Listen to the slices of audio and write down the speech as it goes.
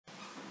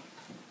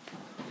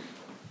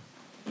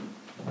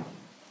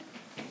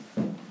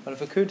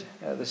Well, if we could,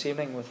 this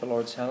evening, with the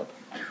Lord's help,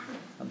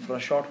 and for a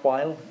short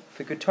while, if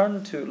we could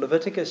turn to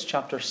Leviticus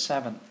chapter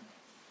 7.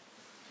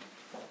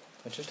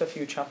 Just a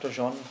few chapters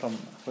on from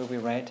where we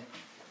read.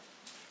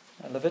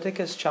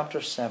 Leviticus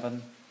chapter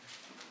 7,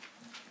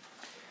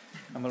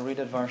 and we'll read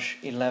at verse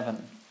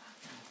 11.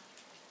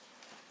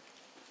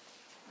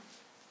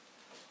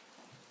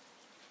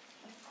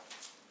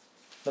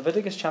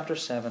 Leviticus chapter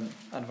 7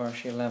 and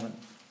verse 11.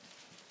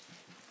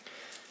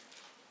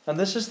 And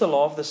this is the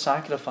law of the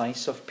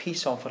sacrifice of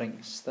peace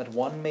offerings, that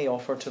one may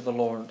offer to the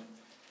Lord.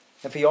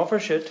 If he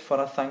offers it for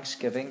a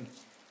thanksgiving,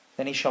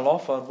 then he shall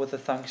offer with the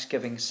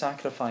thanksgiving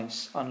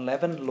sacrifice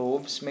unleavened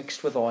loaves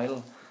mixed with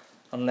oil,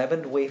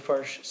 unleavened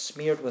wafers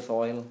smeared with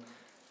oil,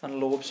 and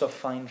loaves of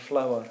fine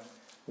flour,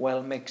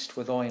 well mixed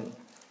with oil.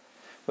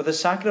 With the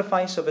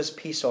sacrifice of his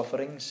peace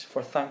offerings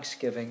for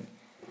thanksgiving,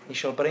 he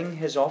shall bring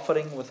his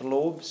offering with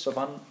loaves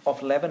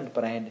of leavened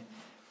bread,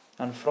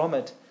 and from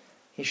it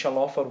he shall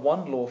offer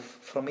one loaf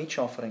from each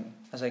offering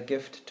as a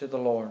gift to the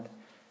Lord.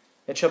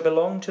 It shall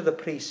belong to the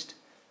priest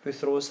who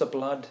throws the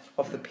blood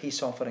of the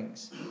peace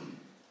offerings,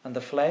 and the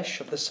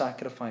flesh of the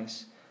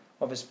sacrifice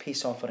of his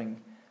peace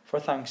offering for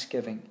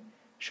thanksgiving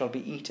shall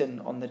be eaten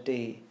on the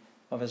day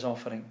of his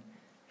offering.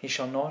 He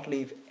shall not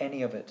leave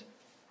any of it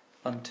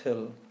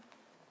until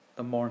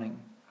the morning.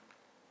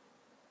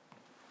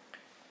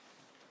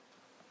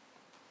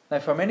 Now,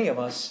 for many of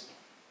us,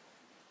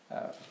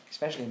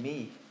 especially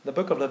me, the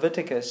book of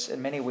Leviticus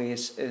in many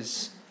ways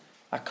is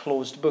a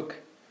closed book.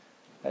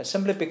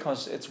 Simply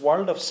because its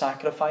world of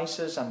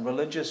sacrifices and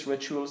religious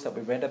rituals that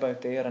we read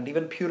about there, and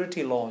even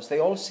purity laws, they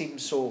all seem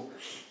so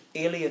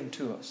alien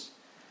to us,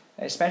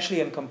 especially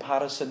in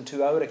comparison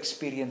to our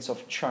experience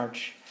of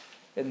church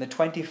in the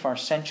 21st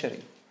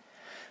century.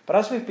 But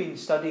as we've been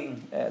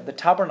studying the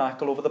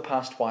tabernacle over the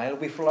past while,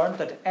 we've learned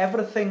that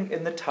everything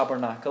in the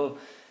tabernacle,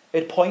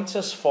 it points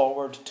us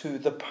forward to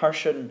the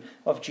person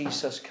of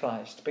Jesus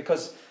Christ.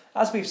 Because,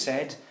 as we've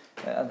said,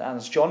 and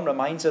as John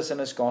reminds us in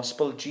his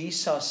Gospel,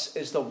 Jesus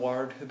is the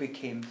Word who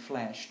became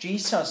flesh.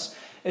 Jesus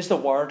is the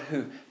Word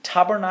who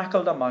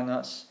tabernacled among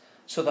us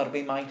so that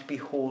we might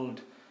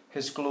behold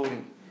his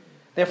glory.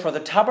 Therefore, the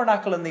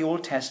tabernacle in the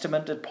Old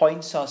Testament, it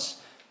points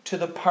us to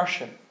the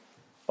person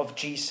of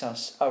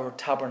Jesus, our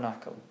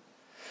tabernacle.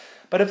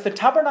 But if the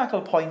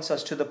tabernacle points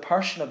us to the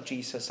person of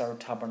Jesus, our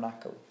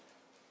tabernacle,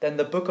 then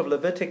the book of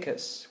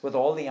Leviticus, with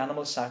all the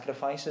animal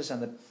sacrifices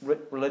and the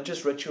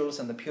religious rituals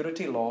and the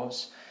purity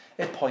laws,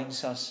 it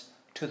points us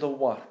to the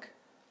work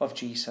of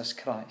Jesus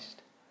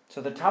Christ. So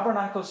the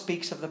tabernacle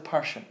speaks of the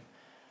person.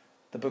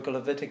 The book of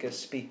Leviticus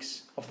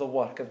speaks of the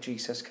work of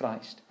Jesus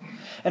Christ.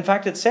 In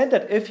fact, it's said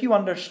that if you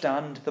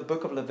understand the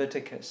book of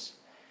Leviticus,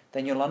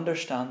 then you'll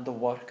understand the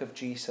work of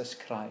Jesus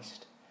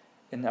Christ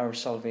in our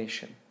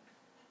salvation.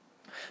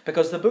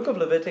 Because the book of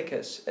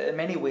Leviticus, in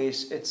many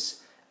ways,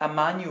 it's a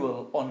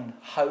manual on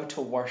how to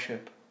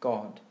worship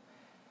God.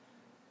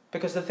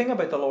 Because the thing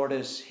about the Lord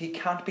is, he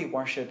can't be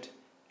worshipped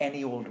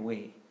any old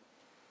way.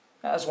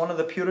 As one of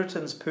the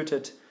Puritans put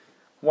it,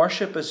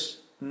 worship is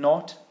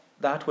not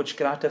that which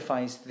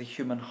gratifies the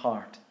human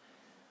heart.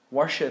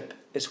 Worship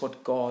is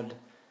what God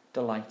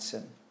delights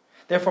in.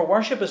 Therefore,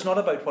 worship is not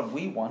about what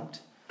we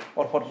want,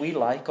 or what we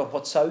like, or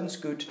what sounds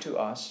good to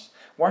us.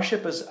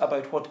 Worship is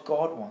about what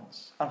God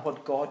wants, and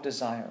what God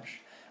desires,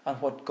 and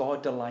what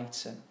God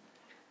delights in.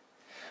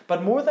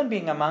 But more than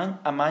being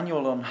a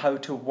manual on how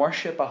to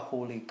worship a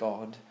holy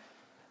God,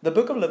 the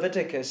book of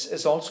Leviticus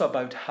is also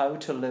about how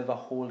to live a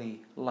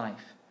holy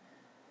life.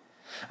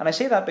 And I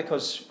say that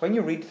because when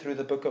you read through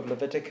the book of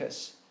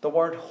Leviticus, the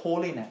word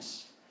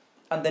holiness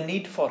and the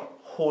need for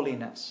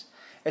holiness,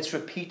 it's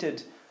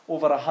repeated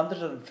over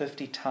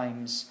 150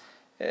 times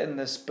in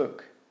this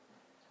book.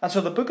 And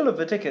so the book of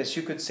Leviticus,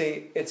 you could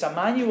say, it's a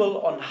manual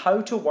on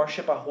how to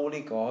worship a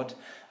holy God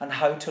and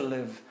how to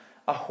live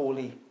a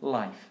holy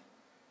life.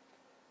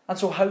 And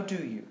so how do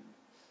you?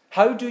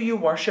 How do you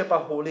worship a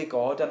holy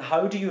God, and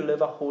how do you live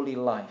a holy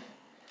life?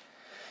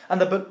 And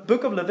the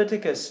book of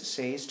Leviticus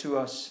says to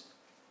us,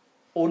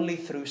 only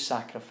through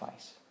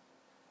sacrifice.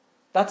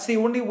 That's the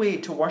only way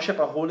to worship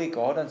a holy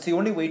God, and it's the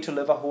only way to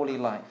live a holy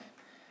life.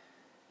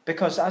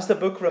 Because as the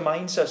book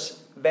reminds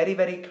us very,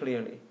 very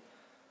clearly,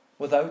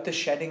 without the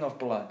shedding of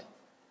blood,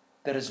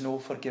 there is no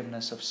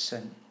forgiveness of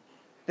sin.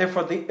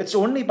 Therefore, it's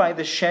only by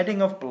the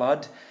shedding of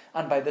blood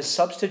and by the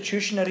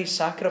substitutionary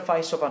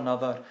sacrifice of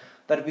another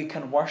that we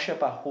can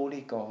worship a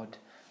holy God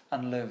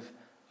and live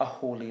a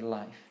holy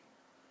life.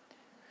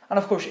 And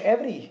of course,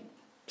 every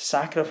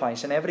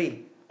sacrifice and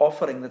every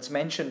offering that's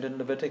mentioned in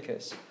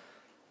Leviticus,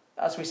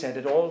 as we said,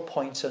 it all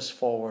points us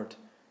forward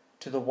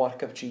to the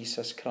work of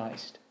Jesus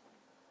Christ.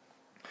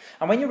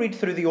 And when you read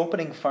through the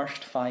opening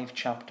first 5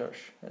 chapters,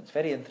 it's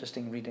very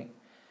interesting reading.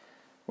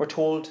 We're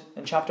told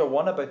in chapter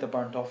 1 about the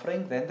burnt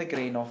offering, then the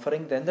grain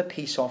offering, then the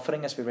peace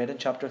offering, as we read in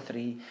chapter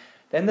 3,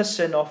 then the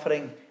sin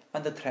offering,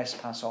 and the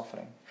trespass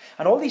offering.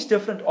 And all these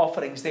different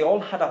offerings, they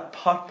all had a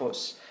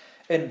purpose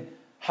in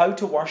how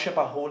to worship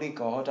a holy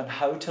God and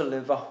how to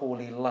live a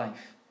holy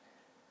life.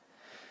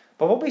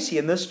 But what we see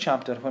in this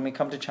chapter, when we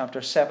come to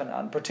chapter 7,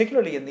 and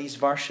particularly in these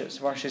verses,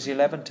 verses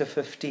 11 to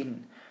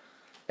 15,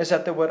 is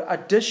that there were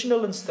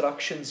additional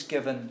instructions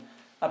given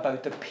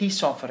about the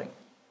peace offering.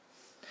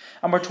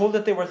 And we're told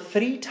that there were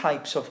 3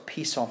 types of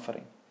peace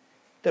offering.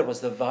 There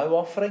was the vow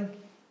offering,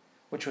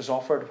 which was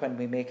offered when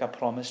we make a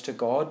promise to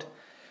God.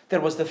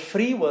 There was the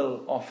free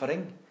will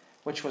offering,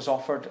 which was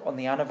offered on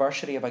the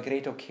anniversary of a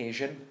great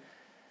occasion.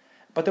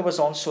 But there was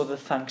also the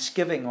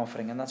thanksgiving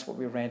offering, and that's what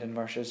we read in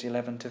verses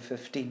 11 to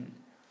 15.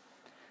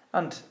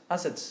 And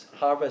as it's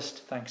harvest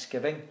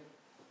thanksgiving,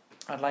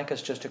 I'd like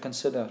us just to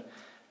consider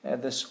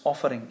this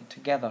offering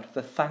together,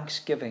 the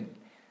thanksgiving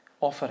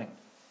offering.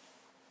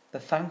 The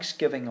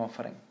thanksgiving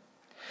offering.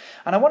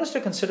 And I want us to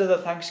consider the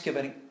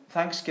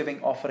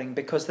thanksgiving offering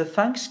because the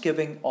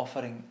thanksgiving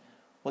offering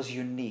was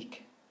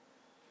unique.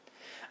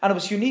 And it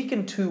was unique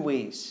in 2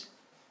 ways.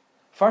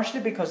 Firstly,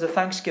 because the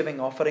thanksgiving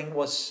offering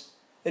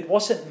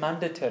wasn't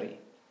mandatory.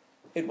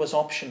 It was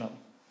optional.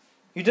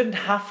 You didn't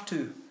have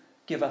to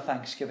give a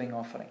thanksgiving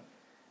offering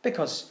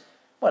because,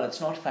 well, it's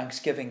not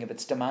thanksgiving if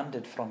it's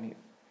demanded from you.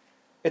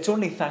 It's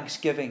only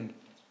thanksgiving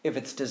if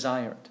it's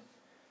desired.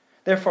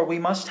 Therefore, we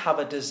must have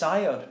a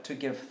desire to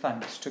give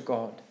thanks to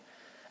God.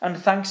 And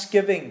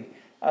thanksgiving,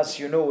 as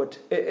you know,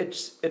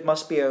 it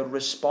must be a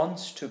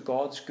response to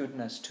God's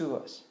goodness to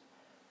us.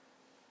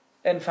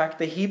 In fact,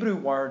 the Hebrew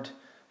word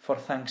for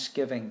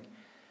thanksgiving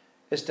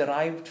is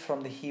derived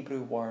from the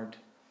Hebrew word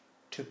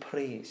to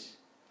praise.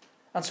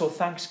 And so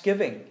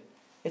thanksgiving,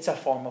 it's a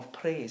form of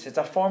praise. It's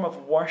a form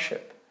of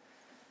worship.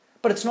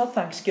 But it's not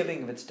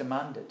thanksgiving if it's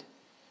demanded.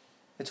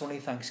 It's only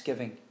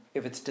thanksgiving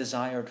if it's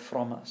desired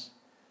from us.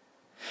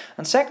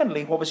 And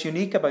secondly, what was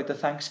unique about the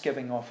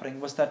thanksgiving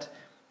offering was that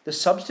the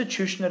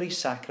substitutionary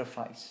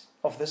sacrifice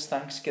of this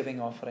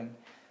thanksgiving offering,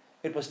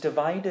 it was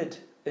divided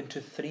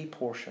into 3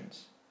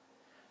 portions.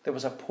 There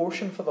was a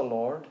portion for the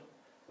Lord,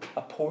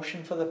 a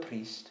portion for the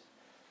priest,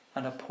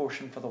 and a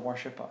portion for the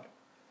worshipper.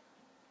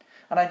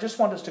 And I just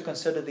want us to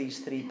consider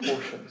these 3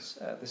 portions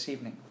this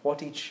evening,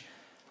 what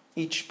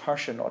each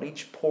person or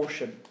each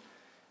portion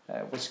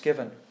was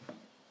given.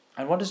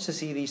 I want us to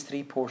see these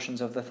 3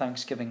 portions of the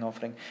thanksgiving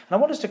offering. And I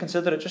want us to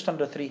consider it just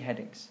under 3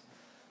 headings.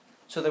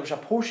 So there was a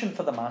portion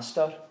for the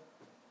master,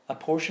 a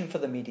portion for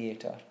the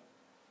mediator,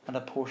 and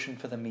a portion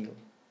for the meal.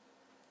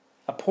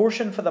 A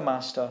portion for the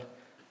master,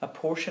 a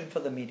portion for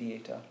the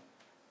mediator,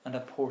 and a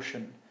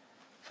portion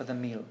for the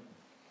meal.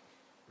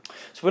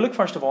 So we look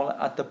first of all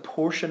at the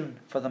portion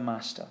for the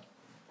master.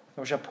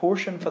 There was a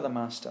portion for the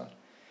master.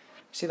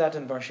 See that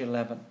in verse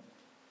 11.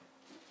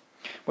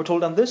 We're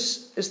told, and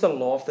this is the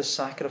law of the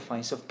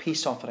sacrifice of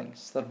peace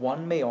offerings, that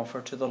one may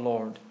offer to the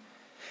Lord.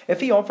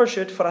 If he offers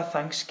it for a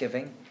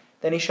thanksgiving,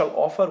 then he shall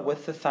offer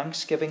with the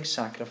thanksgiving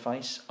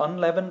sacrifice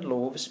unleavened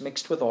loaves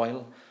mixed with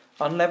oil,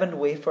 unleavened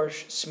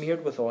wafers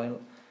smeared with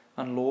oil,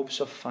 and loaves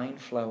of fine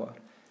flour,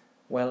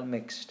 well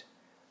mixed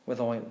with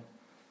oil.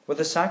 With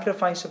the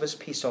sacrifice of his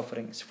peace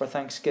offerings for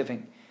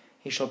thanksgiving,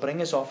 he shall bring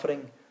his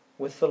offering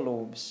with the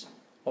loaves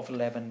of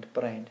leavened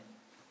bread.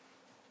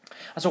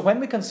 And so when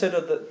we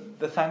consider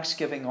the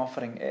thanksgiving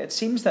offering, it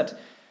seems that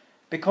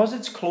because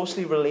it's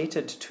closely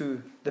related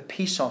to the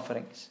peace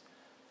offerings,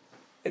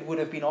 it would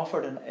have been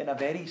offered in a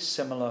very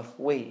similar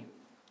way.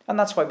 And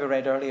that's why we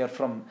read earlier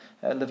from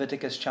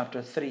Leviticus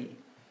chapter 3.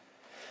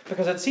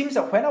 Because it seems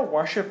that when a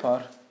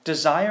worshipper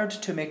desired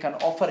to make an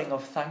offering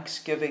of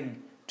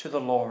thanksgiving to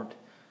the Lord,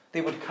 they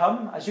would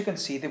come, as you can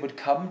see, they would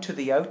come to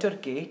the outer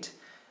gate,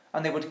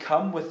 and they would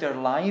come with their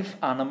live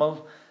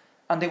animal,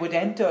 and they would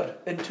enter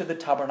into the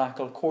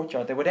tabernacle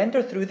courtyard. They would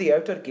enter through the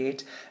outer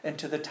gate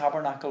into the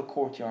tabernacle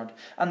courtyard,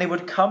 and they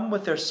would come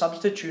with their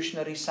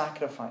substitutionary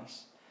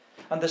sacrifice.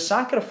 And the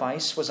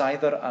sacrifice was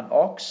either an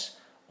ox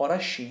or a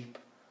sheep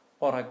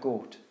or a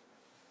goat,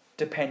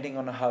 depending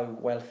on how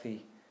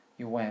wealthy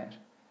you were.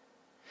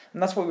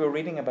 And that's what we were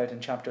reading about in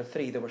chapter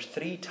 3. There were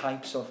 3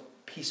 types of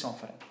peace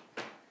offering.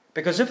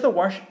 Because if the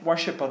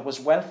worshipper was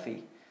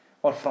wealthy,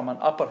 or from an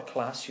upper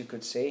class you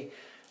could say,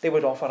 they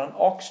would offer an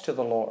ox to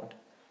the Lord.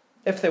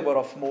 If they were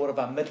of more of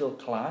a middle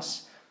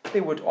class,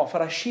 they would offer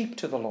a sheep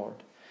to the Lord.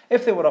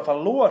 If they were of a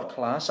lower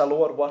class, a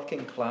lower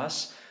working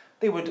class,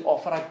 they would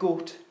offer a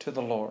goat to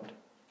the Lord.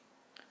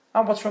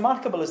 And what's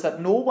remarkable is that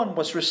no one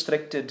was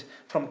restricted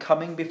from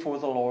coming before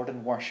the Lord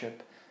in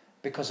worship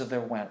because of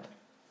their wealth.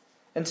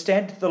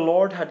 Instead, the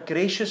Lord had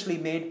graciously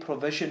made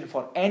provision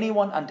for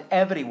anyone and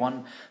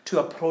everyone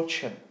to approach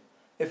him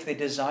if they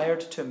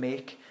desired to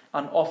make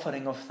an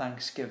offering of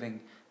thanksgiving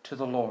to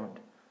the Lord.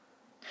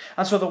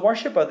 And so the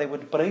worshipper, they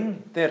would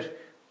bring their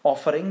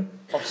offering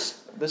of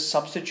this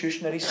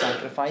substitutionary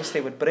sacrifice,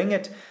 they would bring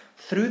it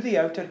through the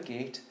outer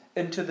gate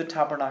into the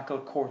tabernacle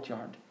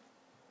courtyard.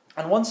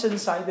 And once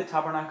inside the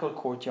tabernacle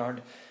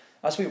courtyard,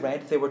 as we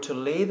read, they were to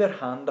lay their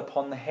hand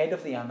upon the head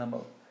of the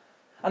animal.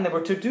 And they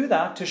were to do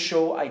that to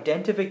show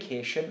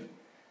identification,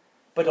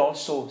 but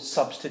also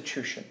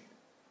substitution.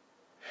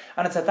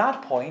 And it's at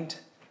that point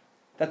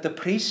that the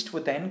priest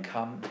would then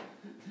come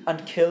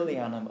and kill the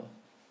animal.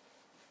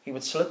 He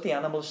would slit the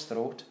animal's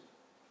throat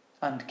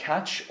and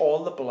catch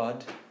all the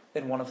blood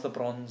in one of the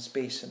bronze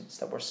basins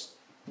that were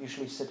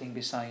usually sitting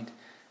beside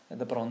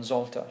the bronze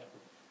altar.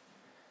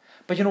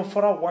 But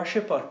for a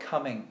worshipper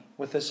coming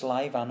with this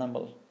live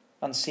animal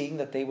and seeing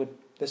that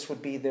this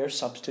would be their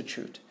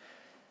substitute,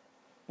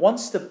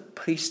 once the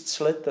priest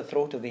slit the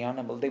throat of the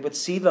animal, they would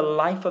see the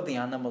life of the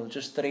animal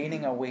just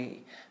draining away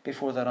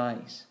before their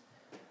eyes.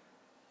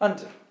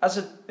 And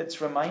as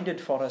it's reminded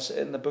for us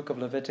in the book of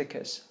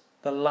Leviticus,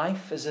 the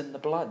life is in the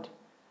blood.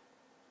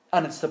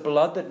 And it's the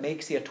blood that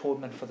makes the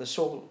atonement for the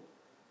soul.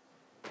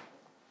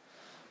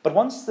 But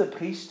once the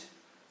priest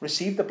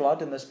received the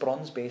blood in this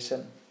bronze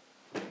basin,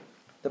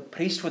 the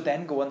priest would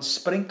then go and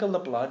sprinkle the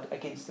blood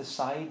against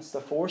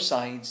the four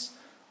sides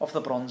of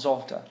the bronze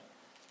altar.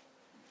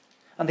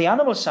 And the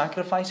animal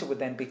sacrifice, it would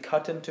then be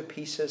cut into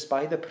pieces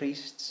by the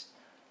priests,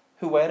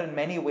 who were in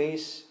many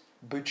ways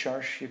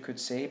butchers, you could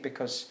say,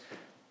 because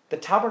the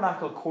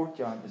tabernacle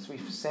courtyard, as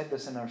we've said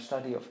this in our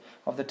study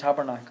of the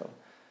tabernacle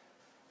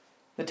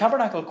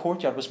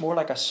courtyard was more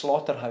like a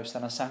slaughterhouse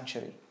than a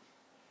sanctuary.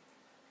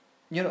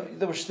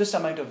 There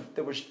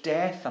was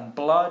death and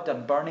blood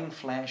and burning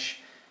flesh.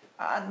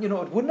 And, it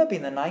wouldn't have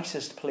been the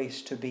nicest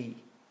place to be.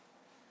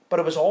 But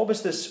it was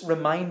always this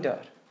reminder,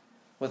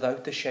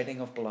 without the shedding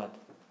of blood,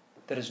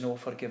 there is no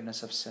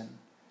forgiveness of sin.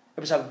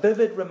 It was a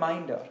vivid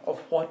reminder of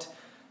what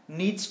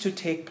needs to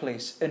take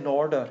place in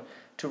order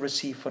to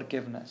receive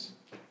forgiveness.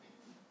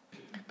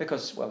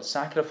 Because,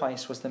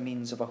 sacrifice was the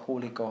means of a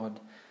holy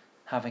God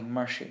having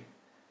mercy.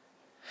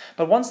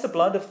 But once the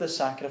blood of the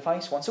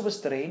sacrifice, once it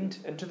was drained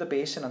into the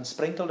basin and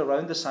sprinkled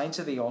around the sides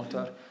of the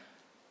altar,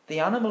 the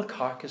animal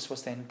carcass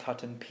was then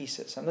cut in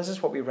pieces. And this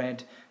is what we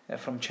read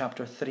from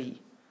chapter 3.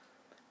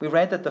 We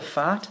read that the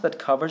fat that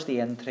covers the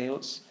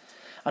entrails,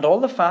 and all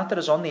the fat that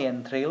is on the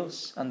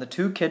entrails, and the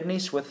 2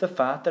 kidneys with the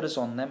fat that is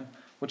on them,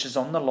 which is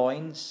on the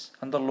loins,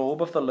 and the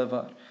lobe of the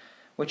liver,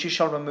 which you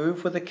shall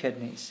remove with the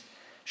kidneys,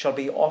 shall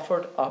be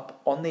offered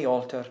up on the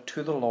altar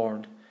to the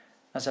Lord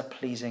as a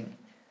pleasing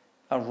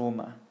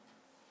aroma.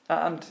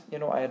 And,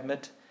 I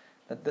admit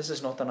that this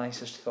is not the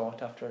nicest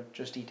thought after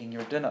just eating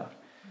your dinner.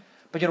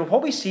 But,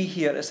 what we see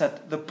here is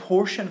that the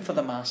portion for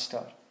the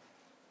master,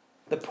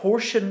 the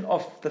portion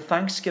of the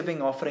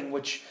thanksgiving offering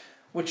which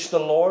the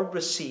Lord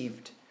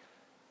received,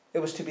 it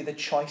was to be the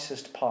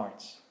choicest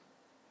parts.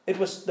 It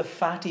was the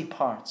fatty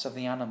parts of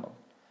the animal.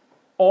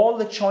 All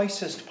the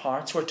choicest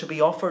parts were to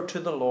be offered to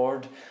the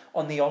Lord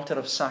on the altar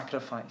of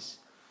sacrifice.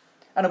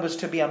 And it was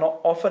to be an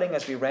offering,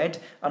 as we read,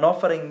 an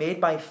offering made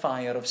by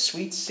fire of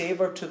sweet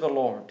savour to the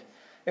Lord.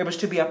 It was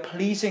to be a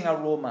pleasing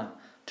aroma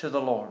to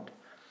the Lord.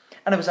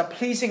 And it was a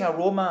pleasing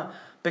aroma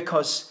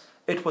because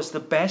it was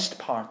the best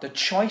part, the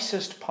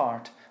choicest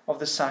part of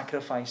the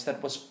sacrifice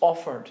that was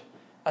offered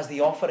as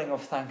the offering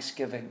of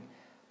thanksgiving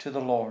to the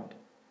Lord.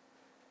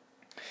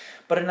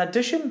 But in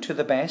addition to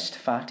the best,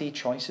 fatty,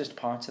 choicest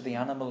parts of the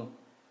animal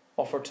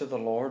offered to the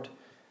Lord,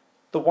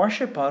 the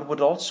worshipper would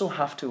also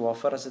have to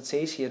offer, as it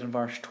says here in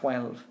verse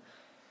 12,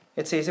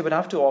 it says he would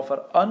have to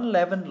offer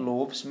unleavened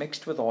loaves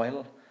mixed with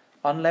oil,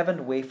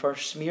 unleavened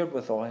wafers smeared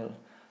with oil,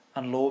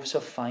 and loaves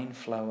of fine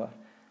flour,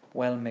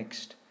 well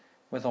mixed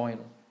with oil.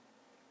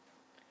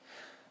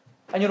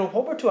 And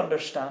what we're to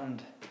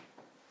understand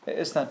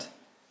is that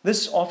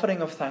this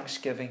offering of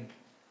thanksgiving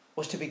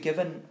was to be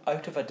given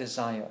out of a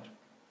desire,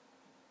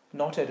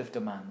 not out of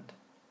demand.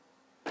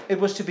 It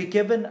was to be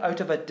given out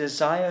of a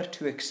desire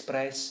to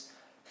express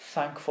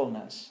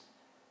thankfulness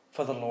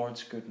for the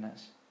Lord's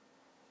goodness.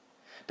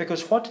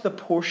 Because what the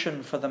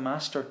portion for the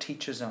master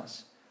teaches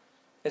us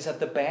is that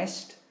the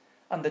best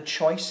and the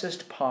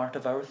choicest part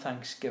of our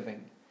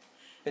thanksgiving,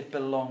 it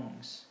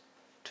belongs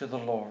to the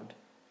Lord.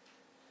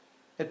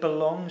 It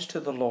belongs to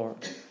the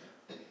Lord.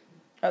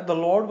 The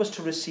Lord was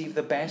to receive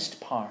the best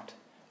part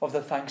of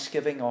the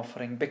thanksgiving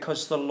offering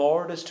because the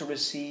Lord is to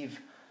receive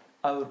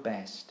our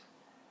best.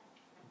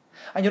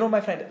 And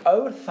my friend,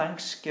 our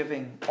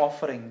thanksgiving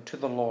offering to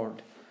the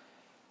Lord,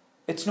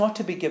 it's not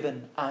to be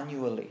given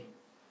annually,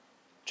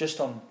 just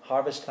on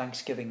Harvest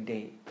Thanksgiving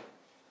Day.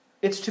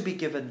 It's to be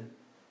given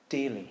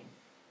daily.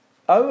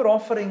 Our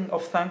offering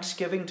of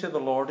thanksgiving to the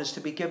Lord is to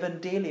be given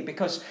daily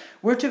because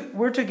we're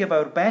to give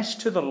our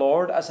best to the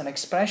Lord as an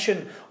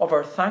expression of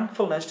our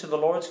thankfulness to the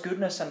Lord's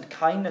goodness and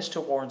kindness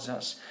towards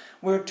us.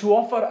 We're to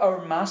offer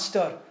our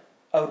Master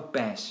our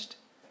best.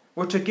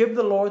 We're to give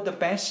the Lord the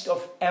best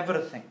of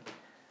everything,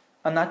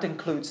 and that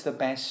includes the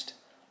best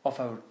of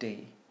our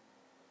day.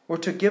 We're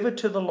to give it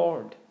to the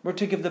Lord. We're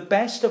to give the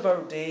best of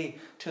our day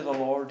to the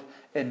Lord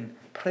in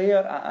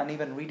prayer and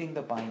even reading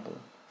the Bible.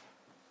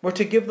 We're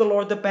to give the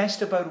Lord the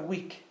best of our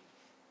week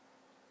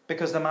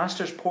because the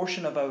Master's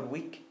portion of our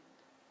week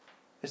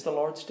is the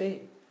Lord's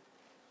day.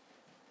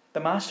 The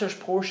Master's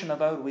portion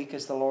of our week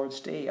is the Lord's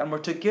day. And we're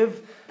to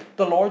give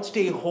the Lord's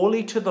day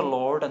wholly to the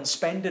Lord and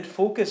spend it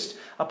focused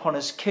upon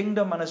His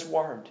kingdom and His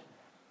word.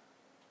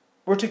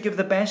 We're to give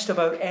the best of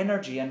our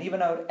energy and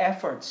even our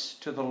efforts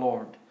to the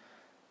Lord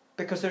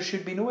because there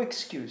should be no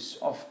excuse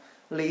of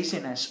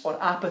laziness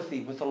or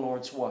apathy with the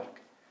Lord's work.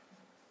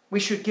 We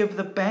should give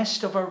the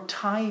best of our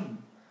time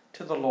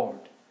to the Lord.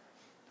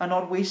 and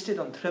not wasted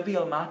on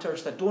trivial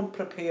matters that don't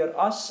prepare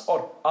us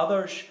or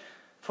others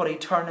for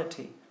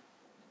eternity.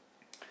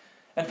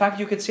 In fact,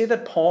 you could say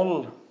that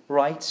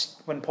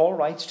when Paul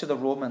writes to the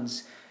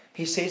Romans,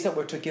 he says that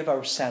we're to give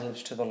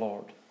ourselves to the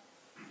Lord.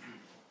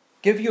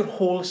 Give your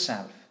whole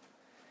self.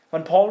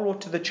 When Paul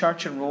wrote to the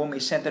church in Rome, he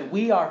said that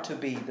we are to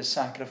be the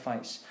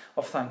sacrifice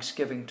of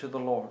thanksgiving to the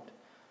Lord.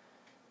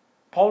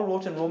 Paul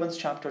wrote in Romans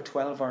chapter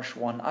 12, verse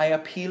 1, I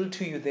appeal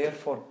to you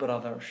therefore,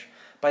 brothers,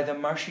 by the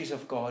mercies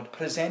of God,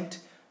 present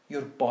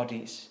your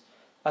bodies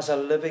as a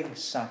living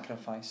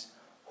sacrifice,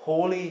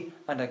 holy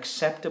and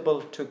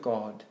acceptable to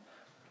God,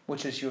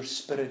 which is your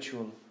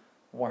spiritual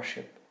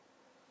worship.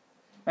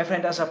 My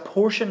friend, as a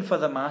portion for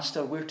the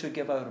Master, we're to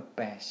give our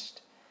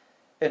best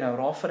in our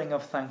offering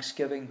of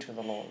thanksgiving to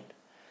the Lord.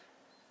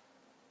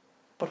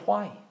 But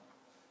why?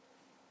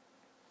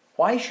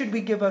 Why should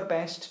we give our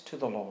best to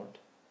the Lord?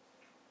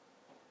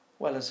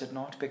 Well, is it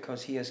not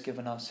because He has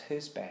given us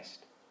His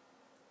best?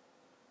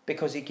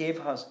 Because He gave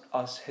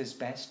us His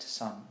best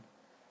Son,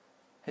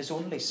 His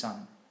only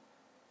Son.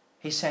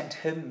 He sent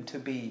Him to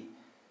be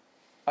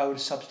our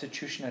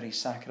substitutionary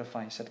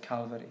sacrifice at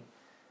Calvary.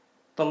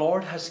 The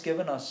Lord has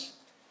given us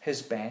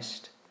His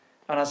best,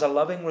 and as a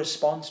loving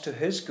response to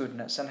His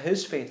goodness and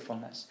His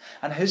faithfulness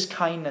and His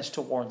kindness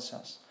towards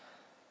us,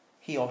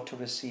 He ought to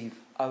receive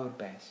our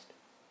best.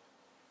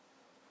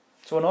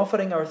 So in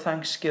offering our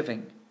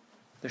thanksgiving,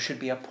 there should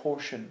be a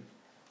portion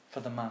for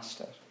the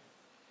Master.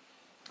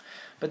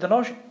 But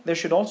there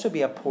should also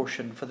be a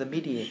portion for the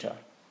mediator,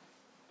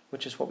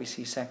 which is what we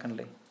see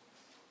secondly.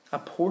 A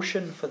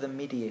portion for the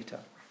mediator.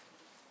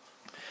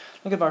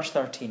 Look at verse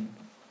 13.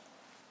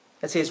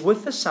 It says,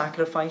 with the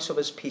sacrifice of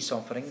his peace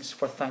offerings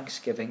for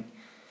thanksgiving,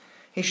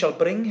 he shall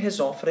bring his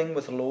offering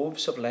with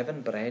loaves of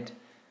leavened bread,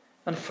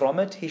 and from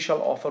it he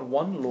shall offer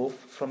one loaf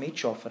from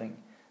each offering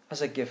as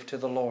a gift to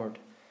the Lord.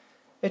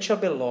 It shall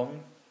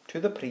belong to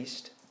the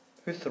priest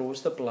who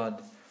throws the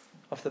blood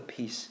of the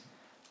peace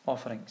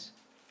offerings.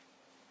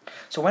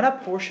 So when a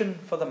portion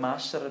for the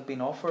Master had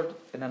been offered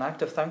in an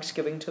act of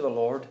thanksgiving to the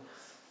Lord,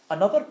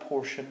 another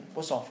portion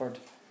was offered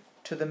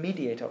to the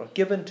mediator, or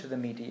given to the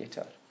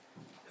mediator,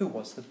 who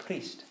was the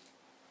priest.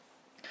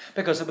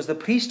 Because it was the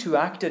priest who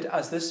acted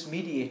as this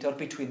mediator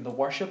between the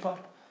worshipper,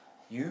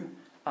 you,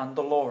 and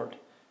the Lord,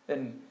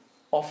 in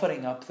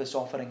offering up this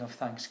offering of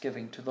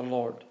thanksgiving to the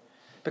Lord.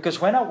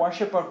 Because when a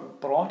worshipper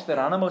brought their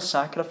animal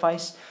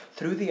sacrifice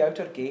through the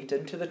outer gate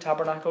into the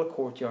tabernacle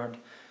courtyard,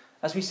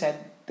 as we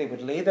said, they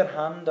would lay their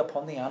hand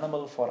upon the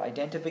animal for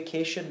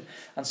identification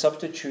and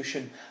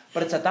substitution.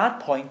 But it's at that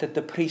point that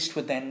the priest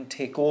would then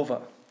take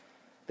over.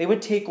 They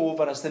would take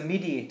over as the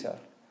mediator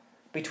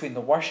between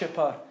the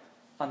worshipper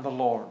and the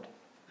Lord.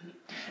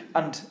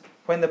 And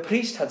when the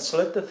priest had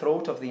slit the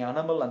throat of the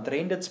animal and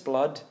drained its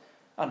blood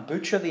and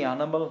butchered the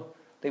animal,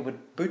 they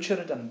would butcher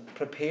it and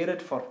prepare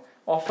it for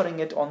offering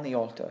it on the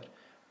altar.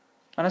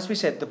 And as we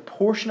said, the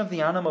portion of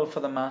the animal for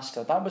the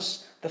Master, that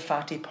was the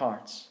fatty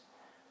parts.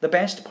 The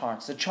best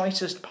parts, the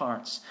choicest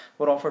parts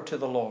were offered to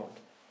the Lord.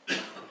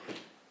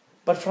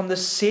 But from the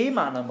same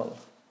animal,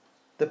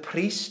 the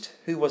priest,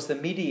 who was the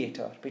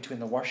mediator between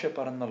the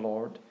worshipper and the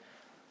Lord,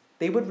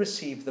 they would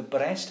receive the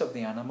breast of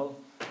the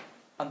animal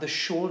and the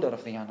shoulder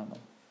of the animal.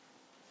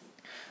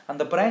 And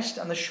the breast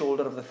and the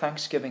shoulder of the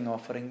thanksgiving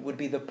offering would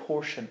be the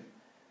portion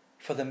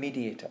for the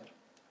mediator.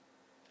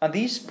 And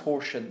these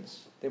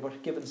portions, they were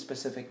given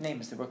specific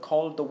names. They were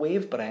called the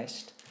wave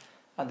breast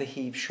and the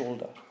heave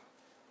shoulder.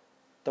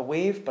 The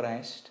wave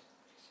breast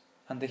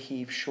and the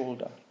heave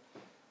shoulder.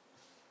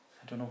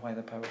 I don't know why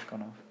the power's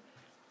gone off.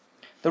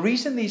 The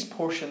reason these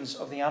portions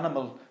of the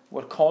animal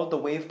were called the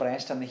wave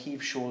breast and the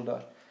heave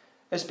shoulder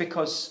is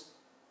because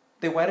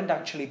they weren't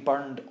actually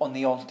burned on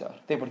the altar.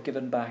 They were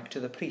given back to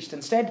the priest.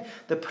 Instead,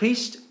 the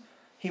priest,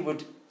 he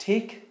would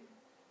take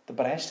the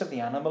breast of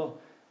the animal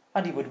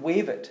and he would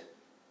wave it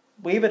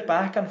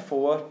back and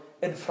forth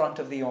in front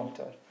of the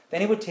altar. Then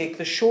he would take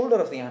the shoulder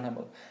of the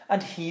animal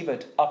and heave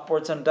it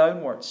upwards and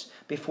downwards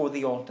before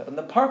the altar. And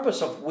the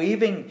purpose of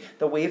waving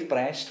the wave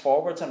breast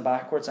forwards and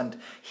backwards and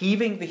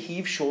heaving the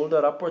heave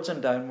shoulder upwards and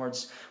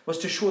downwards was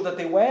to show that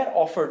they were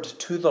offered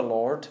to the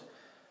Lord,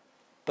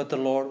 but the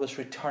Lord was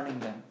returning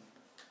them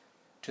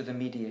to the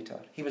mediator.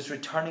 He was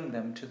returning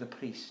them to the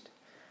priest.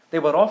 They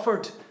were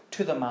offered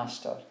to the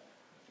Master,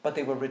 but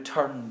they were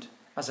returned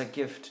as a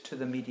gift to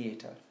the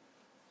mediator.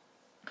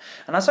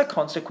 And as a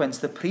consequence,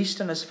 the priest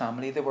and his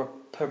family, they were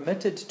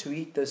permitted to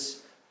eat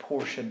this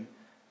portion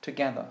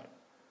together.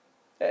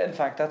 In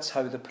fact, that's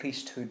how the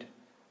priesthood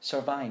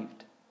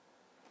survived.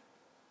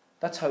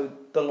 That's how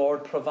the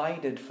Lord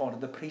provided for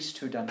the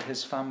priesthood and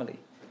his family.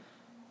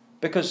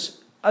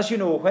 Because, as you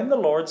know, when the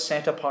Lord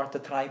set apart the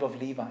tribe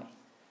of Levi,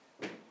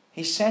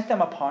 he set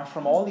them apart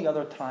from all the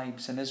other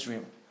tribes in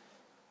Israel.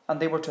 And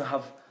they were to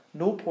have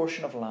no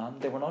portion of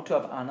land. They were not to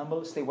have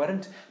animals. They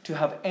weren't to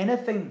have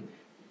anything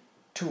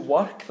to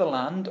work the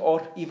land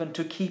or even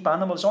to keep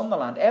animals on the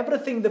land.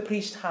 Everything the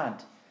priest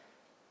had,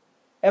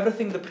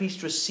 everything the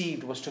priest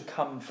received was to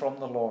come from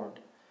the Lord.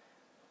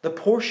 The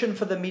portion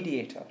for the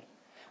mediator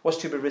was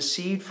to be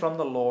received from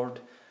the Lord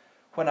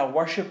when a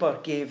worshipper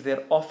gave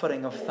their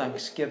offering of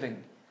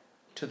thanksgiving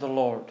to the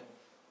Lord.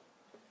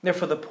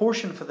 Therefore, the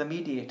portion for the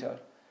mediator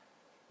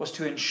was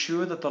to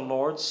ensure that the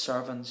Lord's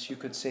servants, you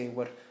could say,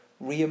 were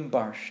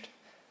reimbursed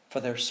for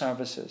their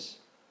services.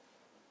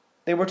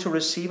 They were to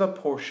receive a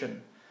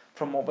portion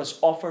from what was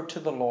offered to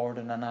the Lord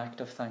in an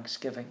act of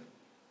thanksgiving.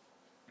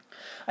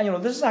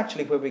 And this is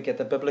actually where we get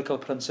the biblical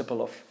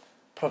principle of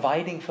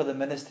providing for the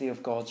ministry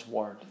of God's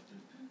word.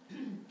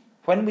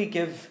 When we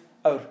give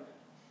our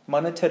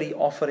monetary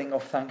offering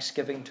of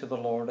thanksgiving to the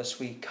Lord as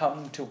we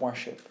come to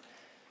worship,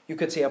 you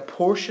could say a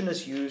portion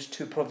is used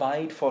to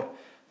provide for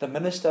the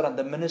minister and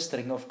the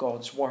ministering of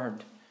God's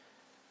word.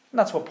 And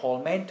that's what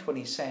Paul meant when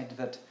he said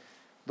that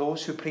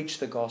those who preach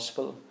the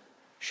gospel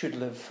should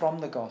live from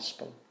the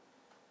gospel.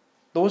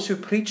 Those who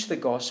preach the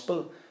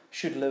gospel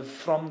should live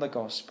from the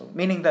gospel,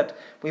 meaning that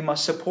we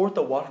must support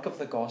the work of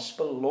the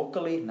gospel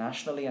locally,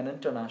 nationally, and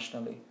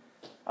internationally.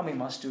 And we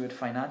must do it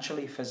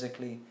financially,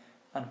 physically,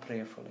 and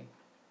prayerfully.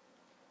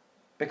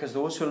 Because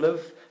those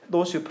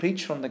who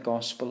preach from the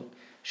gospel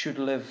should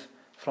live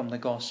from the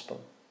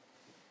gospel.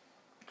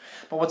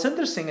 But what's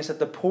interesting is that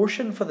the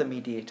portion for the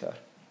mediator,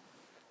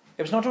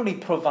 it was not only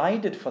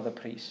provided for the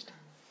priest,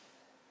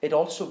 it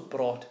also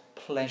brought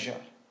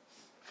pleasure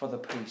for the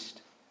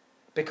priest.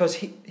 Because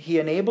he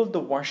enabled the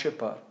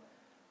worshipper,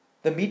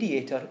 the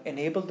mediator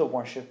enabled the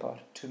worshipper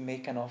to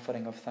make an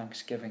offering of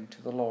thanksgiving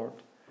to the Lord.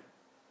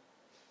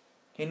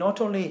 It not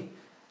only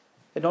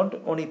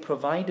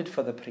provided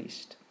for the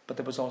priest, but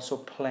there was also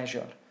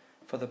pleasure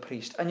for the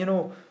priest.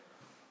 And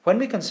when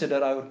we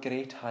consider our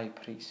great high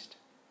priest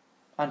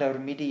and our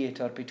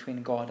mediator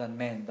between God and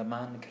men, the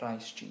man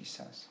Christ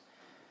Jesus,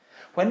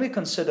 when we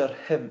consider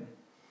him,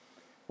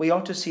 we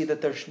ought to see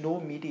that there's no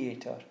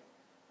mediator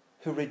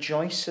who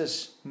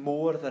rejoices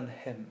more than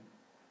him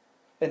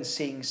in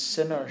seeing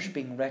sinners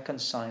being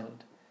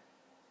reconciled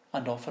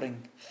and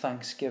offering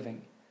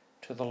thanksgiving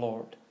to the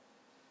Lord.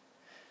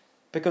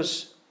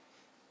 Because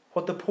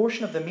what the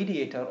portion of the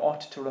mediator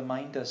ought to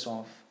remind us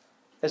of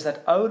is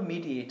that our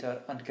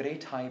mediator and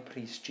great high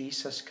priest,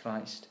 Jesus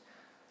Christ,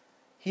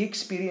 he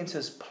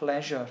experiences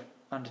pleasure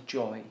and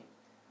joy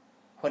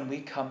when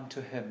we come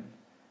to him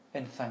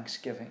in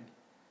thanksgiving.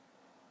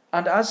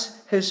 And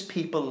as his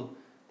people,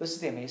 this is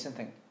the amazing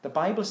thing, the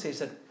Bible says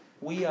that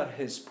we are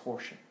his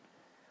portion.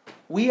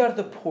 We are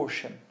the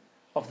portion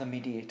of the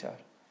mediator.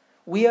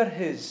 We are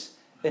his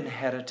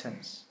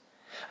inheritance.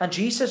 And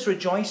Jesus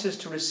rejoices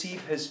to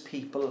receive his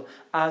people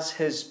as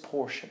his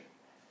portion.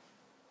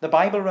 The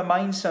Bible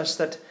reminds us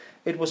that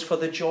it was for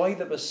the joy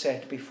that was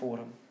set before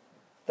him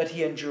that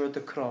he endured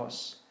the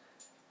cross,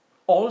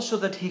 also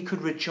that he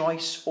could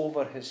rejoice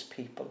over his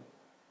people.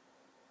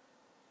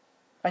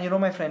 And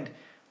my friend,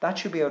 that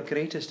should be our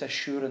greatest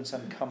assurance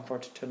and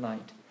comfort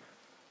tonight,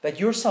 that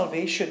your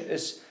salvation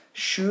is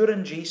sure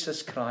in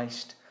Jesus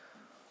Christ,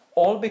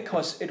 all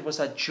because it was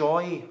a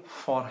joy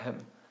for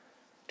him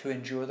to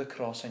endure the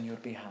cross on your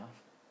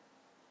behalf.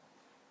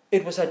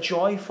 It was a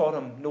joy for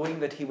him knowing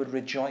that he would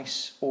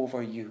rejoice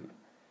over you.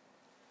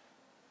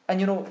 And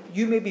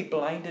you may be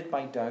blinded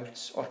by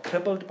doubts or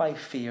crippled by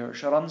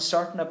fears or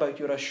uncertain about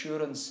your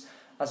assurance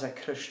as a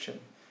Christian.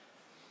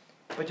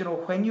 But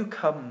when you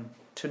come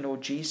to know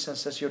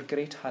Jesus as your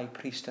great high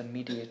priest and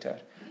mediator,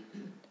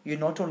 you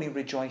not only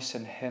rejoice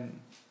in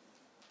him,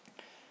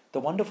 the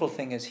wonderful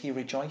thing is he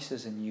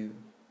rejoices in you.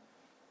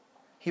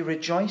 He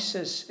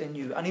rejoices in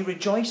you. And he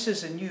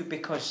rejoices in you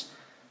because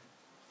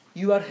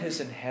you are his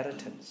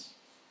inheritance.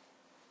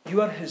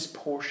 You are his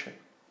portion.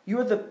 You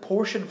are the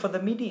portion for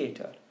the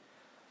mediator.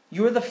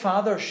 You are the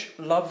Father's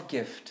love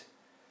gift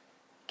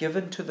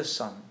given to the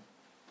Son.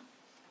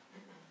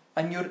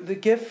 And you're the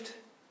gift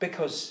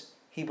because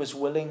he was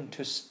willing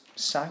to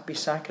be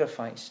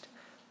sacrificed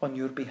on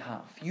your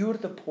behalf. You're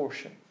the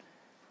portion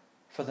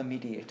for the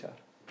mediator.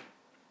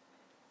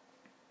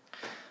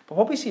 But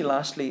what we see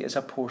lastly is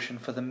a portion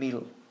for the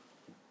meal.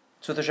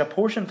 So there's a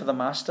portion for the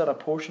master, a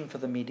portion for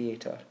the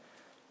mediator,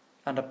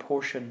 and a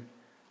portion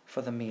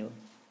for the meal.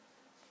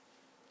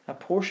 A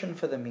portion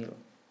for the meal.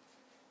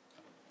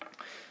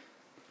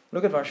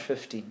 Look at verse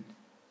 15.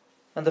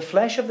 And the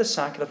flesh of the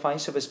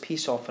sacrifice of his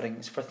peace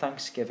offerings for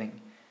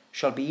thanksgiving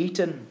shall be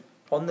eaten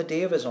on the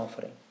day of his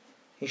offering.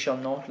 He shall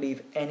not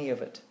leave any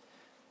of it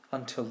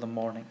until the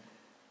morning.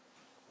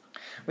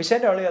 We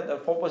said earlier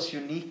that what was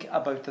unique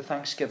about the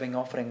thanksgiving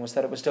offering was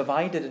that it was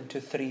divided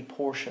into 3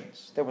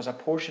 portions. There was a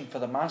portion for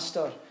the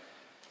master,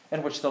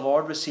 in which the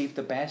Lord received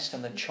the best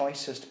and the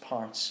choicest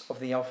parts of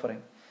the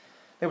offering.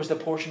 There was the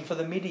portion for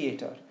the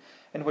mediator,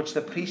 in which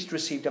the priest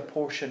received a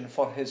portion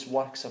for his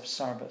works of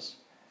service.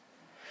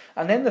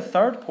 And then the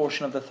third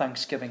portion of the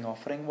thanksgiving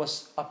offering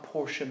was a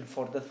portion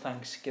for the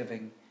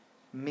thanksgiving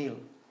meal.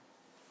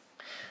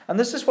 And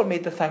this is what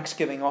made the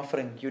thanksgiving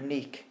offering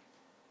unique,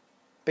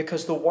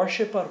 because the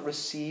worshipper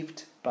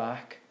received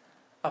back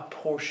a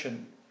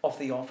portion of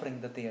the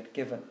offering that they had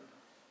given.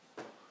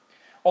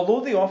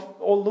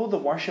 Although the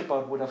worshipper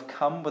would have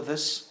come with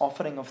this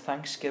offering of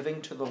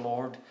thanksgiving to the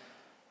Lord,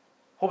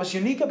 what was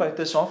unique about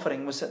this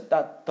offering was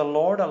that the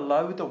Lord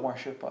allowed the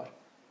worshipper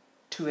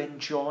to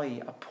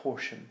enjoy a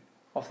portion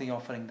of the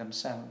offering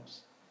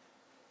themselves.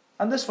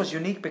 And this was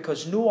unique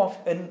because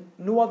in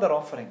no other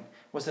offering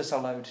was this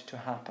allowed to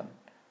happen,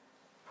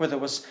 where there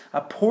was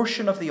a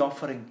portion of the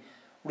offering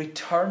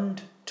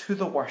returned to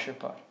the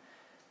worshipper.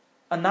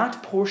 And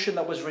that portion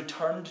that was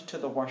returned to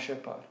the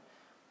worshipper,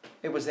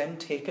 it was then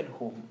taken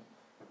home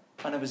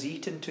and it was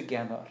eaten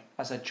together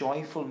as a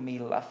joyful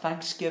meal, a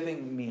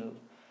thanksgiving meal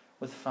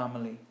with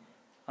family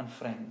and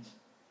friends.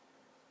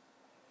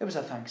 It was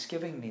a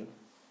thanksgiving meal.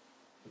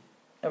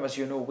 Now, as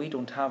you know, we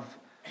don't have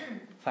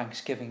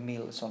Thanksgiving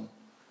meals on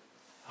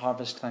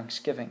Harvest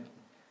Thanksgiving,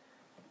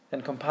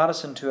 in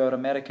comparison to our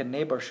American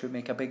neighbours who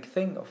make a big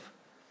thing of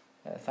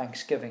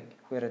Thanksgiving,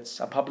 where it's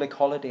a public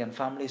holiday and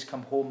families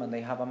come home and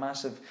they have a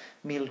massive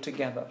meal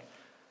together.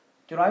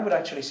 You know, I would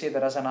actually say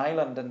that as an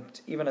island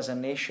and even as a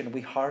nation,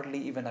 we hardly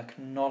even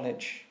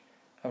acknowledge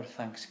our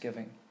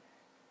thanksgiving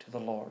to the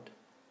Lord.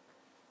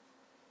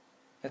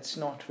 It's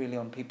not really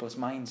on people's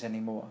minds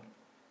anymore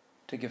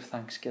to give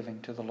thanksgiving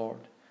to the Lord.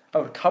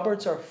 Our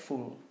cupboards are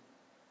full,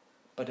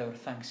 but our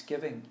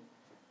thanksgiving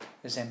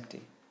is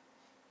empty.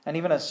 And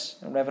even as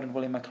Reverend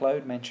William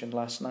MacLeod mentioned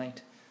last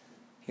night,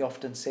 he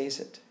often says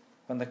it.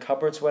 When the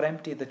cupboards were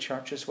empty, the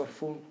churches were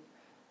full.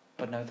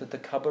 But now that the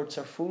cupboards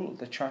are full,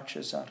 the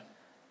churches are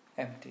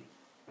empty.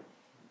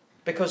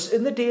 Because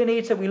in the day and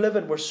age that we live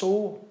in,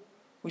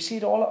 we see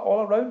it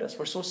all around us.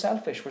 We're so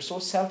selfish. We're so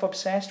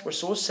self-obsessed. We're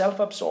so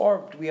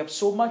self-absorbed. We have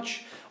so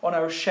much on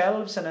our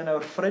shelves and in our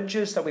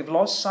fridges that we've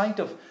lost sight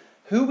of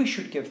who we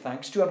should give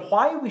thanks to and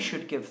why we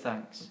should give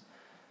thanks.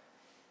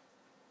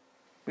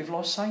 We've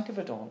lost sight of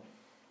it all.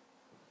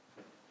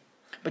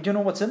 But you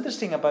know what's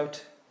interesting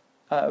about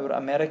our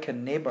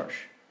American neighbours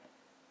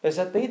is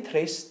that they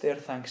traced their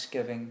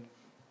thanksgiving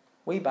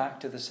way back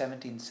to the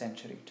 17th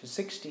century, to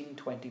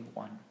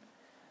 1621,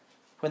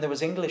 when there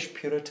was English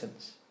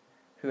Puritans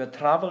who had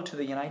travelled to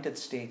the United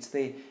States.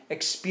 They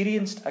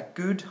experienced a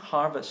good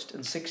harvest in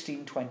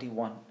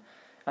 1621,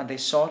 and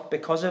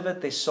because of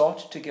it, they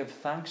sought to give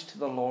thanks to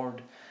the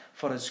Lord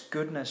for his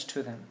goodness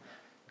to them.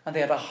 And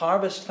they had a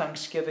harvest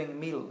thanksgiving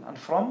meal, and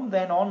from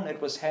then on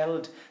it was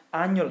held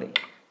annually,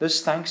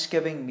 this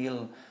thanksgiving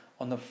meal,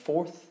 on the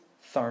fourth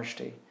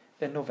Thursday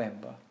in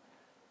November,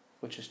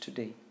 which is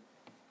today.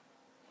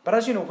 But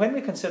as you know, when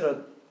we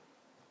consider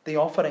the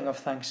offering of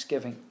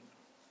thanksgiving,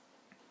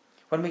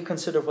 when we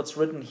consider what's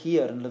written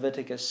here in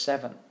Leviticus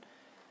 7,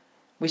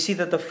 we see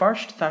that the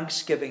first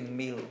thanksgiving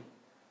meal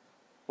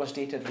was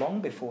dated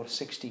long before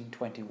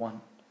 1621.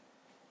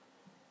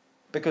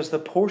 Because the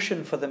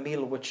portion for the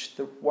meal which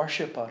the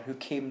worshipper who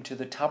came to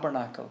the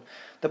tabernacle,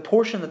 the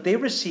portion that they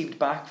received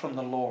back from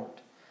the Lord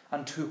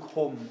and took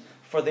home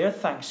for their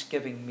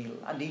thanksgiving meal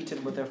and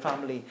eaten with their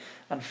family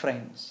and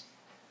friends,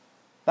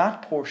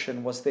 that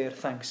portion was their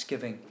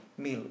thanksgiving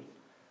meal.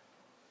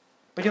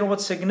 But you know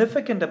what's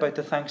significant about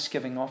the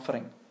thanksgiving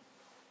offering?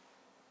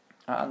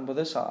 And with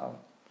this I'll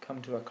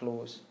come to a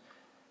close.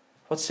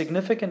 What's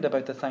significant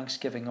about the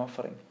thanksgiving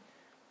offering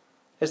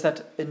is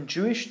that in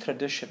Jewish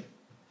tradition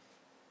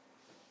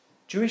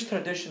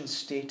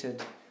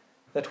stated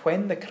that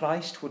when the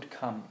Christ would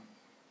come,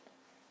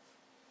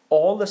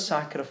 all the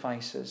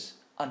sacrifices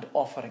and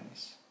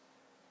offerings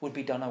would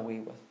be done away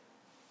with,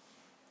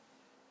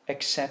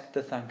 except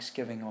the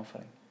thanksgiving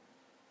offering.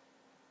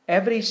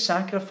 Every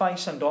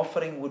sacrifice and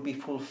offering would be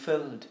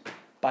fulfilled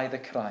by the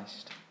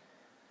Christ,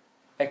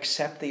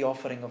 except the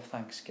offering of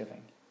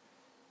thanksgiving.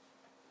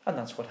 And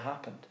that's what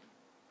happened.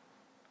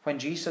 When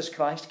Jesus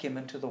Christ came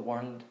into the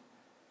world,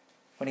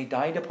 when he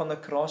died upon the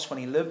cross, when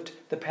he lived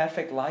the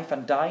perfect life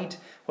and died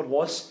what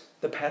was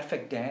the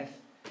perfect death,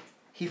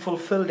 he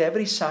fulfilled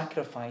every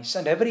sacrifice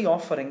and every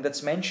offering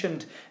that's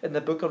mentioned in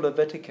the book of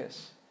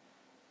Leviticus.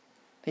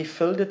 He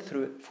fulfilled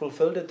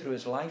it through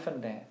his life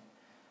and death.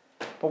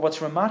 But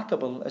what's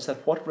remarkable is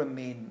that what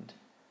remained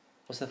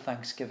was the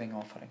thanksgiving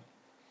offering.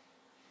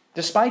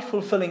 Despite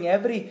fulfilling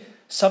every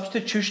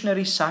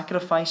substitutionary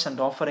sacrifice and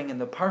offering in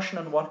the person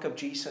and work of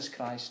Jesus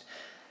Christ,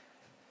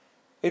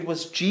 it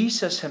was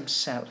Jesus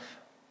himself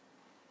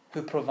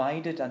who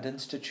provided and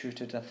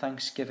instituted a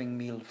thanksgiving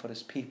meal for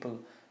his people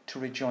to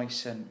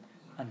rejoice in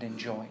and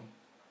enjoy.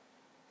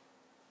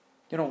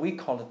 You know, we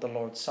call it the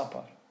Lord's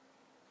Supper.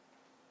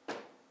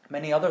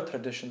 Many other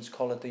traditions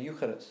call it the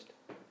Eucharist.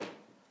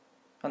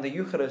 And the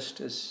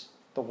Eucharist is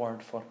the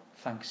word for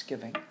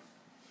thanksgiving.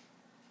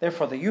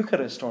 Therefore, the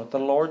Eucharist, or the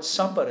Lord's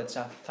Supper, it's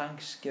a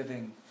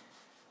thanksgiving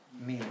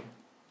meal.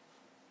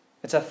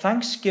 It's a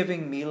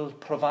thanksgiving meal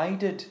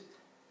provided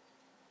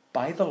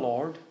by the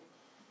Lord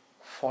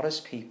for his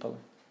people.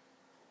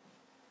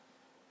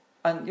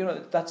 And, you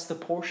know, that's the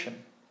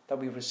portion that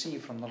we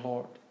receive from the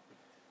Lord.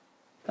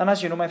 And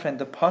as you know, my friend,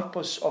 the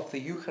purpose of the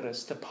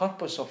Eucharist, the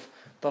purpose of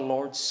the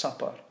Lord's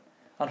Supper,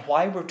 and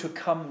why we're to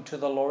come to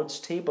the Lord's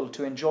table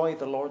to enjoy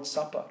the Lord's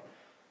Supper,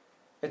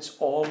 it's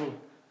all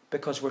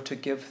because we're to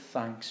give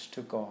thanks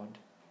to God.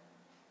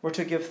 We're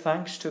to give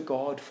thanks to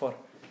God for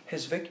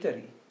his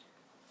victory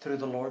through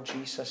the Lord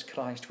Jesus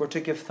Christ. We're to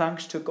give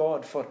thanks to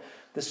God for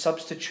the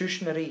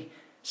substitutionary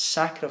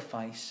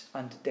sacrifice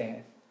and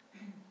death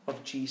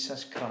of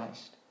Jesus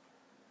Christ.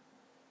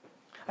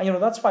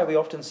 And that's why we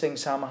often sing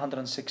Psalm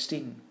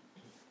 116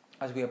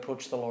 as we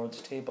approach the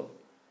Lord's table.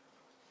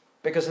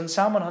 Because in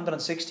Psalm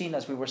 116,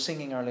 as we were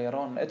singing earlier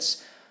on,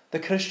 it's the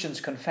Christian's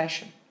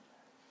confession.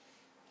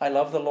 I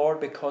love the Lord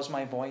because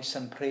my voice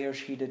and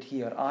prayers he did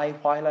hear. I,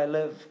 while I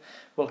live,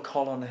 will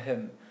call on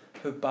him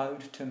who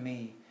bowed to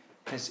me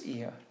his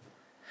ear.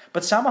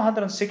 But Psalm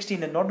 116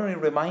 not only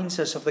reminds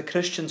us of the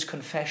Christian's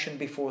confession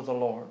before the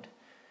Lord.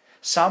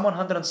 Psalm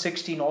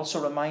 116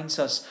 also reminds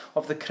us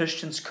of the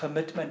Christian's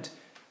commitment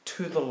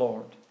to the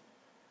Lord.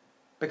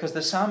 Because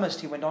the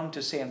psalmist, he went on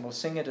to say, and we'll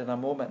sing it in a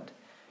moment,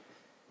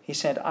 he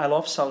said, I'll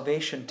of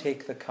salvation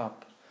take the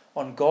cup.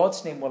 On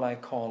God's name will I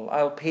call.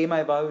 I'll pay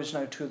my vows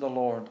now to the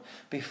Lord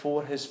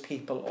before his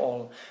people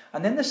all.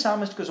 And then the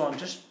psalmist goes on,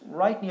 just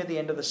right near the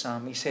end of the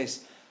psalm, he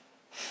says,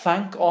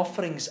 thank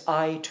offerings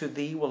I to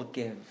thee will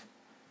give,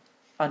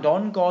 and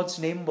on God's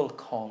name will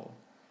call.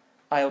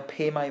 I'll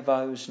pay my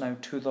vows now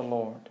to the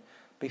Lord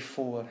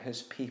before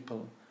his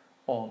people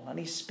all. And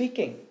he's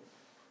speaking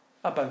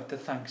about the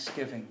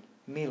Thanksgiving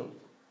meal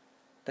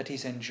that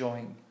he's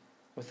enjoying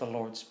with the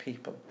Lord's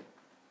people.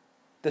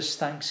 This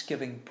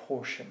Thanksgiving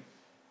portion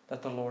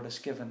that the Lord has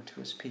given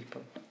to his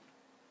people.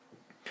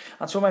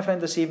 And so, my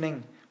friend, this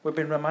evening we've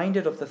been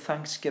reminded of the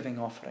Thanksgiving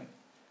offering.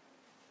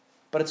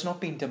 But it's not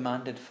being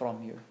demanded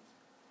from you.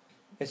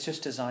 It's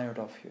just desired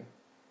of you.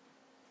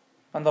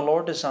 And the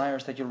Lord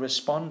desires that you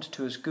respond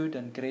to his good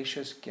and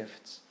gracious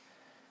gifts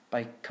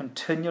by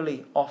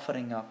continually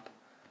offering up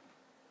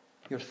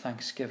your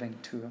thanksgiving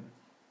to him.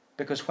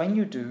 Because when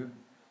you do,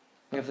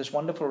 we have this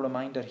wonderful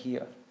reminder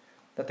here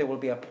that there will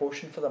be a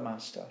portion for the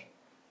Master,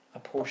 a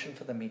portion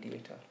for the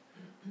mediator,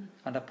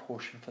 and a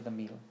portion for the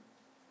meal.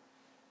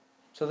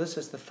 So this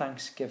is the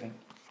thanksgiving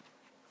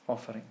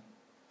offering.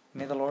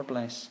 May the Lord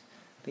bless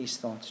these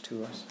thoughts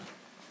to us.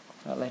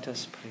 Let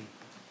us pray.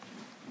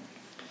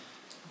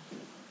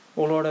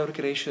 O Lord, our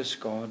gracious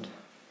God,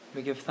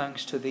 we give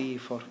thanks to thee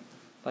for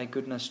thy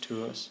goodness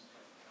to us.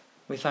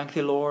 We thank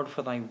thee, Lord,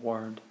 for thy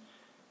word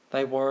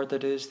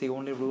that is the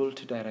only rule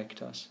to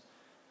direct us.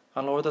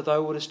 And Lord, that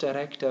thou wouldest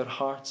direct our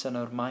hearts and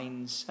our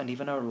minds and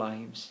even our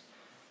lives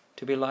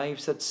to be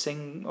lives that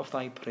sing of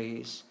thy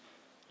praise,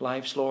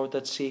 lives, Lord,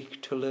 that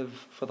seek to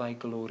live for thy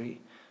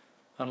glory,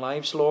 and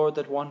lives, Lord,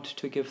 that want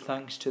to give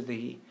thanks to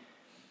thee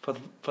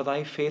for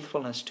thy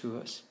faithfulness to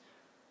us,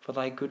 for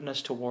thy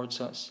goodness towards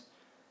us,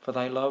 for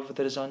thy love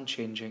that is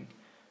unchanging.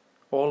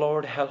 O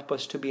Lord, help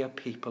us to be a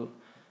people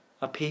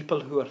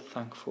who are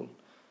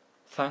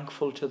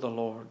thankful to the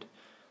Lord.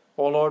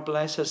 O Lord,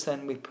 bless us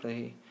then, we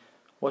pray.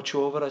 Watch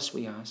over us,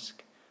 we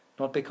ask,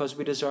 not because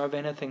we deserve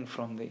anything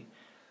from thee,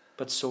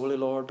 but solely,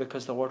 Lord,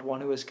 because thou art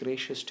one who is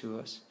gracious to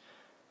us.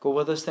 Go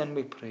with us then,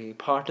 we pray.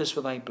 Part us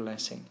with thy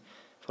blessing,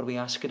 for we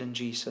ask it in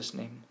Jesus'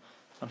 name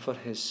and for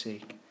his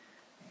sake.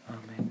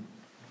 Amen.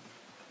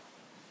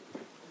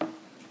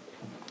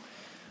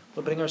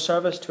 We'll bring our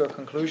service to a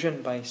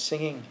conclusion by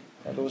singing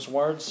those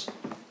words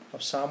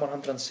of Psalm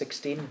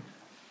 116.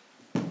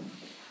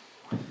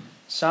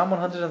 Psalm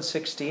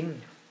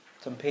 116,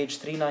 it's on page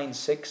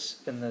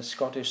 396 in the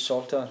Scottish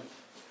Psalter.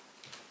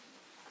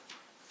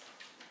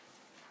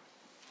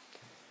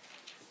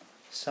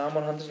 Psalm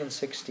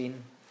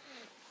 116.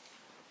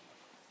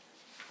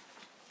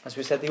 As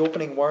we said, the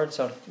opening words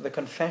are the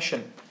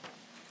confession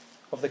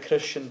of the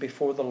Christian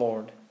before the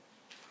Lord.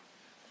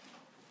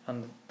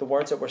 And the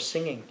words that we're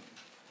singing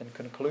in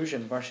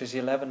conclusion, verses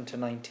 11 to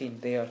 19,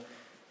 they are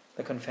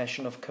the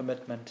confession of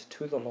commitment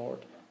to the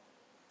Lord.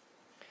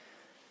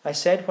 I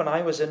said when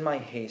I was in my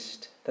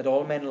haste, that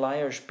all men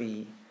liars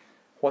be,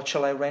 what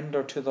shall I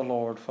render to the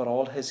Lord for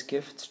all his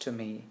gifts to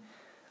me?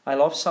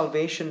 I'll of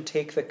salvation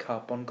take the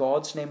cup, on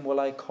God's name will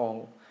I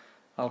call.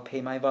 I'll pay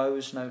my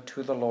vows now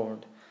to the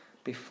Lord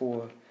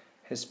before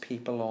his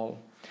people all.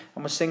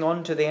 And we'll sing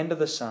on to the end of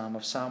the psalm,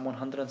 of Psalm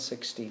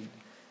 116,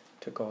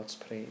 to God's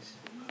praise.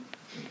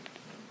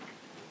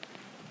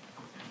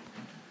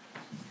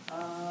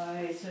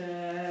 I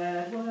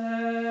said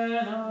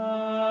when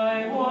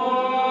I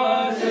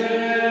was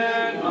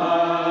in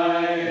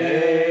my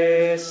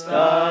haste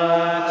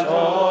that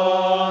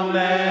all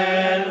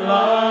men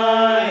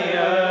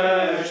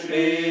liars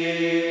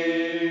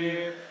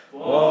be,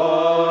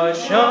 what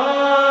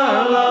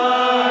shall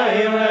I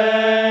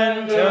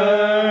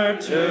render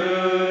to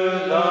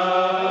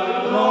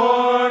the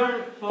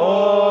Lord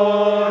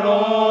for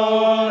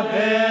all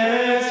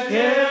his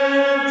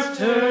gifts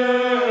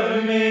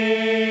to me?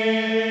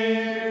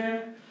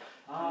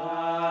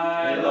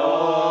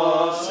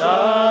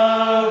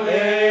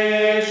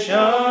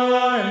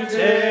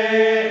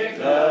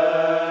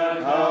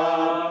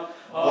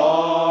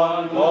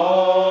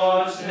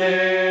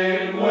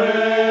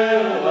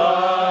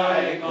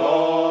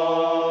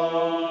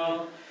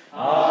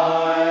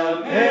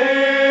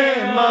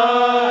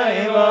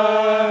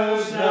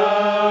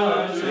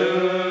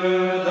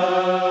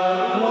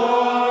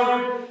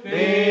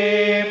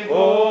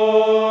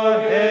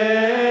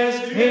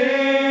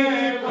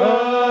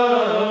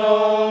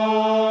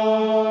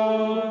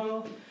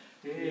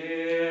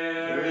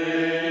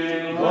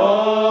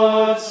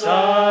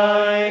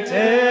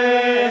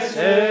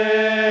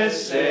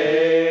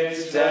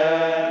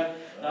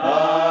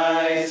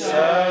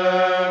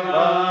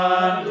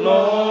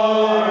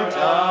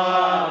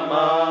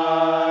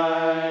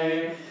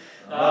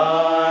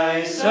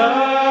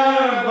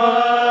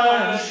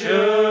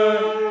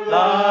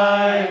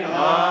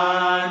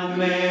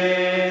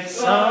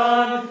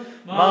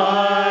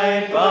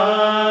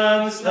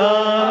 as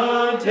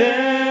thou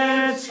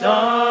didst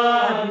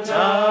on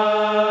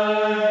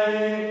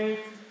time.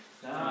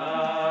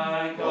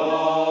 Thank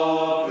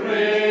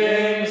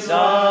offerings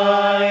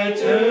I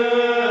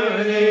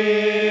to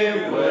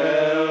thee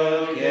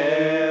will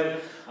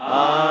give,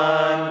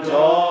 and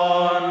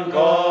on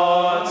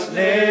God's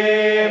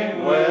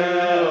name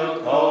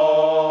will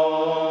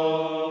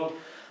call.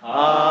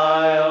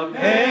 I'll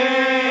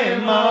pay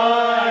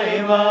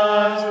my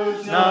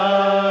vows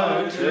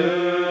now to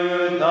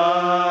the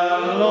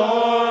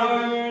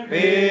Lord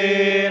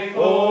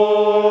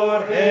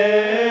before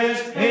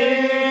his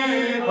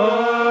people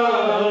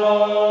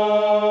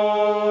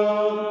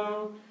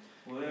all.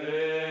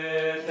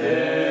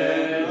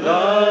 Within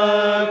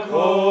the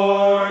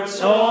courts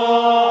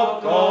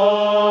of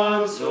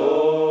God's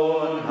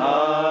own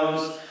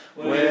house,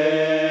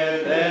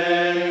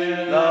 within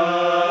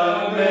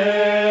the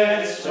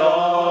midst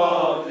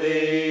of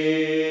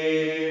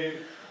thee,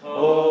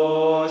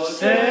 O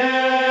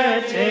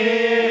city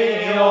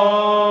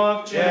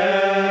of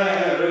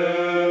Jerusalem,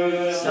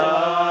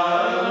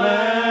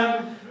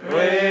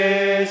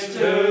 praise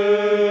to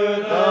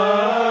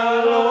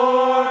the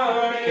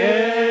Lord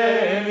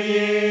give ye.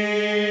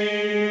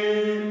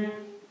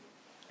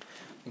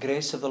 The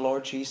grace of the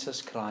Lord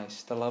Jesus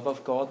Christ, the love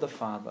of God the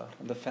Father,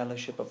 and the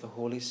fellowship of the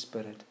Holy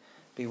Spirit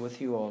be with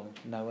you all,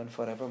 now and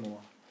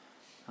forevermore.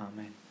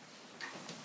 Amen.